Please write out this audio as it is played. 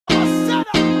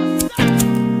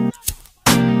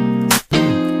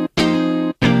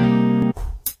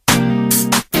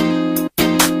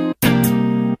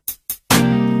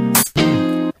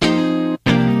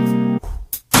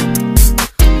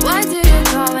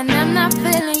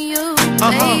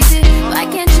Baby, why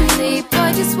can't you leave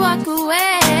or just walk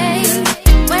away?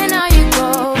 When are you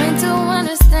going to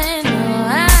understand?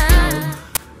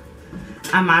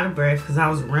 I'm out of breath because I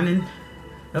was running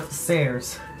up the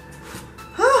stairs.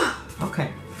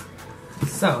 Okay,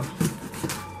 so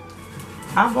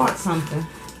I bought something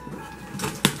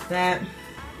that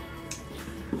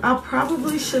I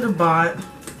probably should have bought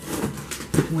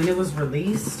when it was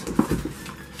released.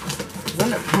 I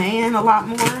ended up paying a lot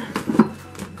more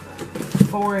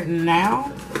for it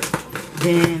now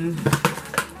than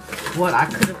what I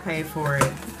could have paid for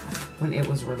it when it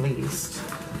was released.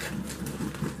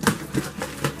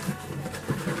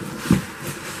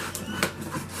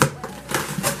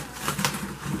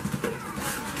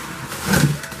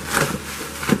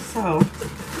 So,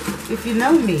 if you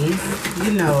know me,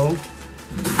 you know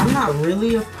I'm not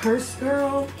really a purse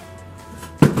girl.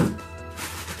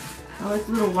 I like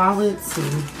little wallets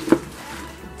and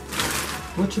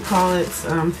what you call it,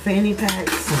 fanny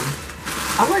packs, and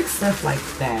I like stuff like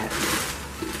that.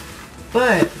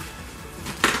 But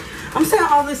I'm saying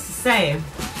all this to say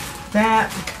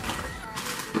that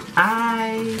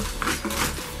I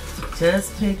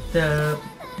just picked up,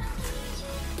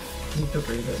 you can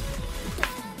read it.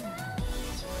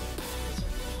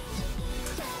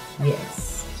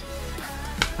 Yes,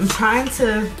 I'm trying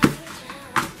to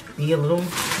be a little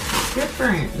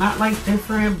different, not like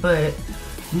different, but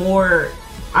more.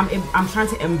 I'm trying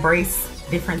to embrace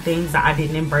different things that I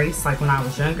didn't embrace like when I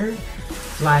was younger,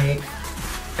 like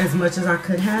as much as I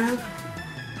could have.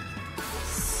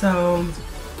 So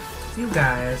you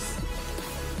guys,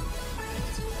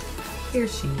 here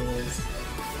she is.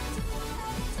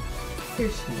 Here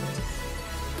she is.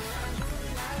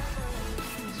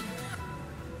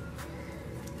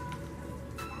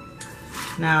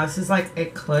 Now this is like a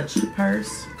clutch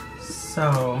purse,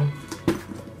 so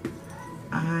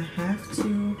I have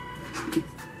to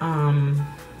hold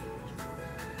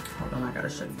on, I gotta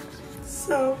show you.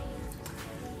 So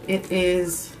it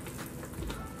is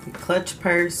a clutch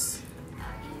purse.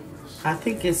 I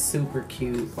think it's super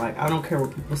cute. Like, I don't care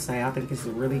what people say, I think it's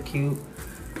really cute.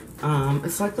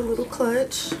 It's like a little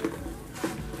clutch,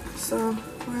 so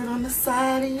wear it on the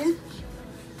side of you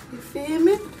feel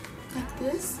me, like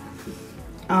this.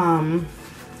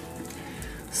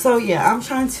 So yeah, I'm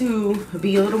trying to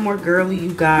be a little more girly,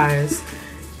 you guys,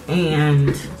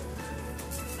 and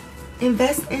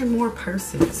invest in more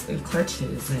purses and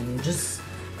clutches and just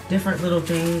different little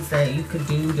things that you could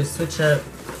do to switch up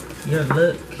your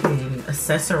look and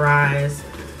accessorize.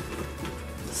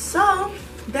 So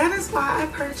that is why I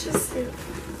purchased it.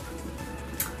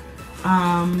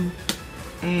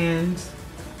 And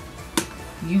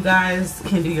you guys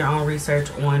can do your own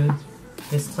research on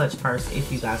this clutch purse if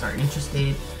you guys are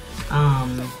interested.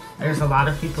 There's a lot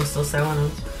of people still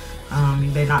selling them.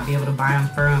 You may not be able to buy them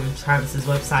from Travis's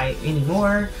website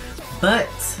anymore, but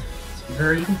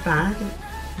girl, you can find it.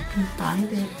 You can find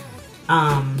it.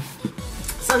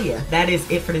 So yeah, that is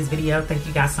it for this video. Thank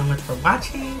you guys so much for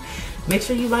watching. Make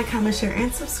sure you like, comment, share,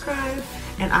 and subscribe,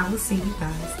 and I will see you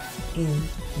guys in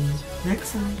the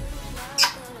next one.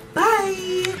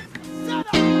 Bye.